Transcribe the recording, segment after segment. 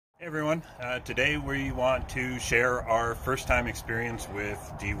Hey everyone, today we want to share our first time experience with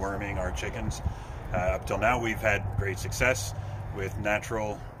deworming our chickens. Up till now we've had great success with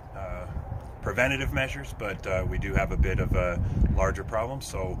natural preventative measures, but we do have a bit of a larger problem,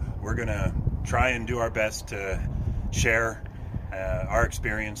 so we're going to try and do our best to share our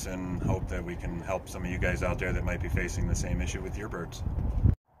experience and hope that we can help some of you guys out there that might be facing the same issue with your birds.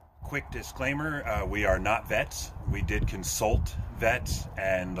 Quick disclaimer, we are not vets. We did consult vets,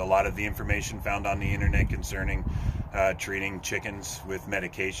 and a lot of the information found on the internet concerning treating chickens with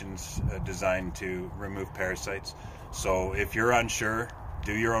medications designed to remove parasites. So if you're unsure,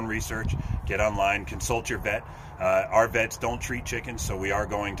 do your own research, get online, consult your vet. Our vets don't treat chickens, so we are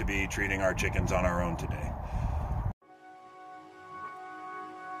going to be treating our chickens on our own today.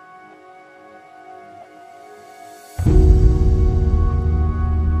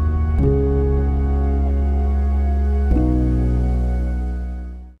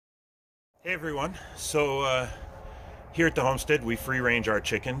 Hey everyone, so here at the homestead we free range our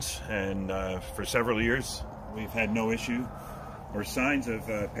chickens, and for several years we've had no issue or signs of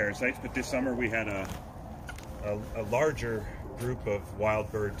parasites, but this summer we had a larger group of wild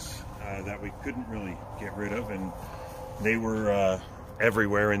birds that we couldn't really get rid of, and they were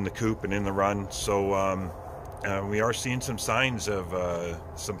everywhere in the coop and in the run, so we are seeing some signs of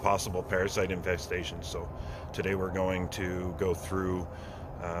some possible parasite infestations. So today we're going to go through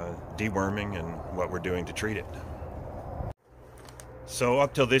deworming and what we're doing to treat it. So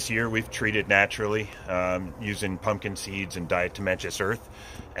up till this year we've treated naturally using pumpkin seeds and diatomaceous earth,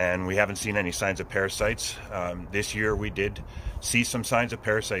 and we haven't seen any signs of parasites. This year we did see some signs of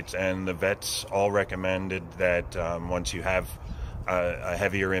parasites, and the vets all recommended that once you have a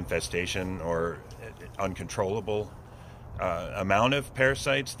heavier infestation or uncontrollable amount of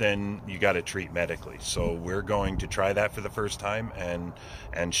parasites, then you got to treat medically. So we're going to try that for the first time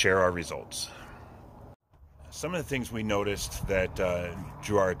and share our results. Some of the things we noticed that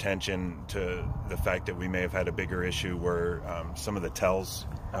drew our attention to the fact that we may have had a bigger issue were some of the tells.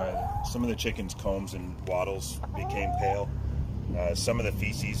 Some of the chickens' combs and wattles became pale. Some of the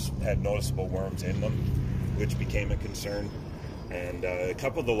feces had noticeable worms in them, which became a concern. And a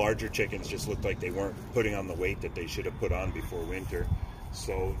couple of the larger chickens just looked like they weren't putting on the weight that they should have put on before winter.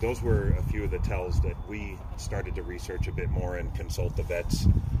 So those were a few of the tells that we started to research a bit more and consult the vets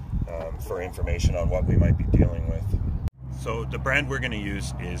for information on what we might be dealing with. So the brand we're going to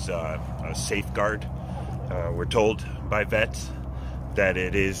use is a Safeguard. We're told by vets that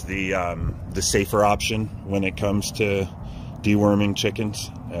it is the safer option when it comes to deworming chickens.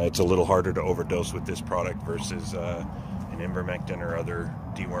 It's a little harder to overdose with this product versus ivermectin or other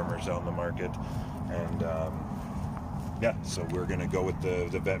dewormers on the market, and yeah, so we're going to go with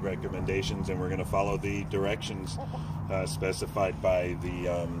the vet recommendations, and we're going to follow the directions specified by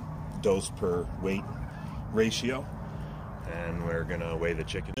the dose per weight ratio, and we're going to weigh the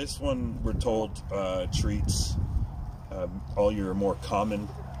chicken. This one, we're told, treats all your more common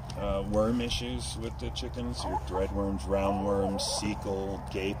worm issues with the chickens, your threadworms, roundworms, cecal,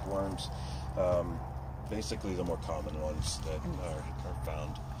 gape worms, basically the more common ones that are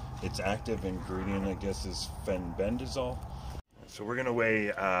found. Its active ingredient, I guess, is Fenbendzole. So we're going to weigh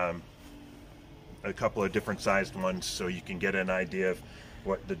a couple of different sized ones so you can get an idea of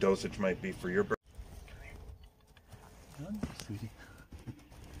what the dosage might be for your bird. Sweetie.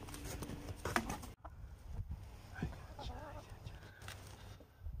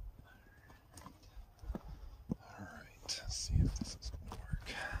 All right, let's see if this is going to work.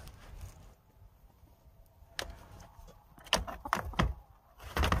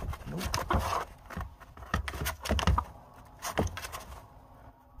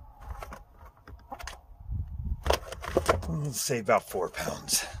 Let's say about 4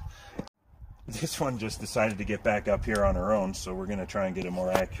 pounds. This one just decided to get back up here on her own, so we're going to try and get a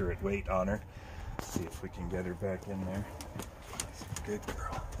more accurate weight on her. See if we can get her back in there. Good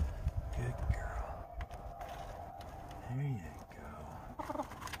girl. Good girl. There you go.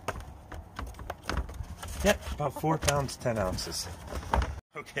 Yep, about 4 pounds, 10 ounces.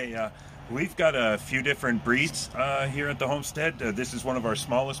 Okay, we've got a few different breeds here at the homestead. This is one of our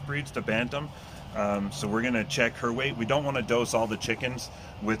smallest breeds, the Bantam. So we're going to check her weight. We don't want to dose all the chickens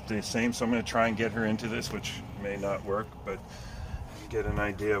with the same, so I'm going to try and get her into this, which may not work, but get an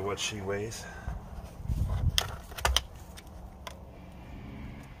idea of what she weighs.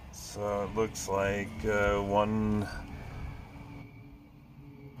 So it looks like 1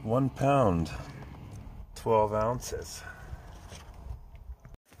 pound, 12 ounces.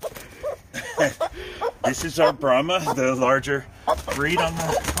 This is our Brahma, the larger breed on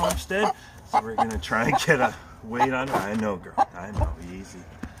the homestead. So we're gonna try and get a weight on her. I know, girl. I know. Easy.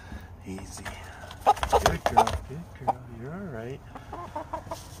 Easy. Good girl, you're all right.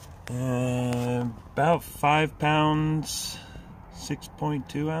 About 5 pounds,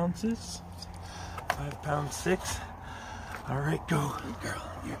 6.2 ounces. 5 pounds 6. All right, go. Good girl,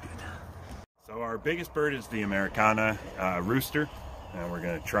 you're good. So our biggest bird is the Americana rooster. And we're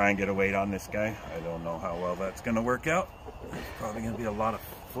going to try and get a weight on this guy. I don't know how well that's going to work out. There's probably going to be a lot of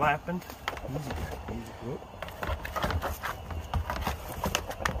flapping. Easy. Whoop.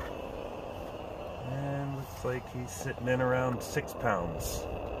 And looks like he's sitting in around 6 pounds.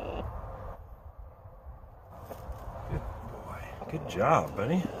 Good boy. Good job,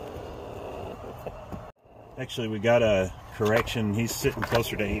 buddy. Actually, we got a correction. He's sitting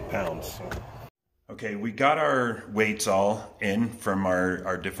closer to 8 pounds. Okay, we got our weights all in from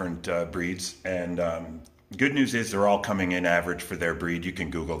our different breeds, and good news is they're all coming in average for their breed. You can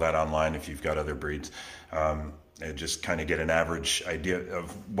Google that online if you've got other breeds, and just kind of get an average idea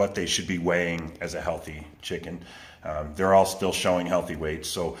of what they should be weighing as a healthy chicken. They're all still showing healthy weights,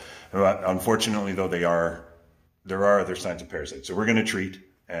 so unfortunately though there are other signs of parasites. So we're going to treat,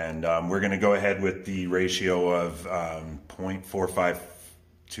 and we're going to go ahead with the ratio of 0.45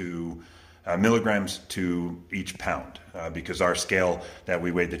 to milligrams to each pound, because our scale that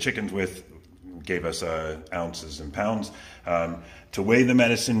we weighed the chickens with gave us ounces and pounds. To weigh the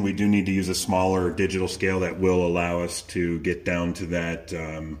medicine, we do need to use a smaller digital scale that will allow us to get down to that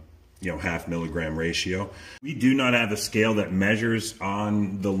half milligram ratio. We do not have a scale that measures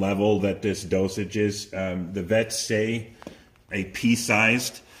on the level that this dosage is. The vets say a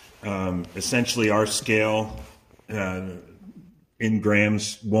pea-sized. Essentially our scale in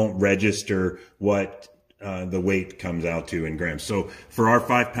grams won't register what the weight comes out to in grams. So for our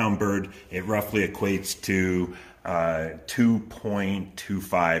 5 pound bird, it roughly equates to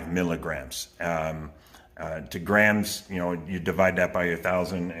 2.25 milligrams. To grams, you divide that by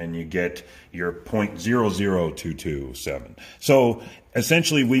 1,000 and you get your 0.00227. So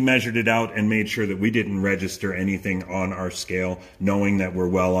essentially we measured it out and made sure that we didn't register anything on our scale, knowing that we're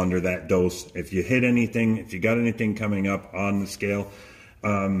well under that dose. If you hit anything, if you got anything coming up on the scale,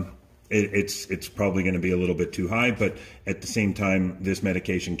 it's probably going to be a little bit too high, but at the same time, this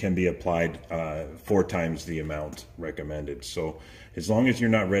medication can be applied 4 times the amount recommended. So as long as you're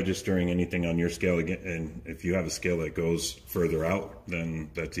not registering anything on your scale, again, and if you have a scale that goes further out,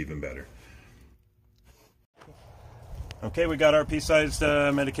 then that's even better. Okay, we got our pea-sized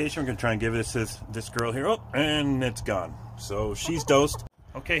medication. We're going to try and give this girl here. Oh, and it's gone. So she's dosed.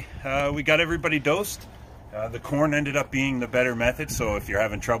 Okay, we got everybody dosed. The corn ended up being the better method, so if you're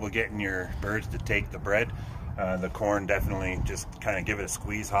having trouble getting your birds to take the bread, the corn, definitely just kind of give it a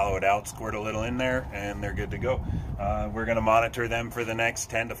squeeze, hollow it out, squirt a little in there, and they're good to go. We're going to monitor them for the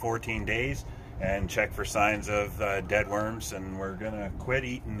next 10 to 14 days and check for signs of dead worms, and we're going to quit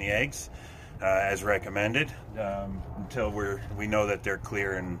eating the eggs as recommended until we know that they're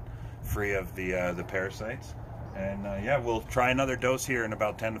clear and free of the parasites. And yeah, we'll try another dose here in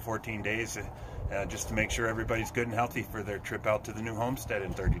about 10 to 14 days. Just to make sure everybody's good and healthy for their trip out to the new homestead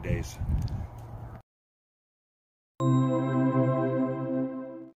in 30 days.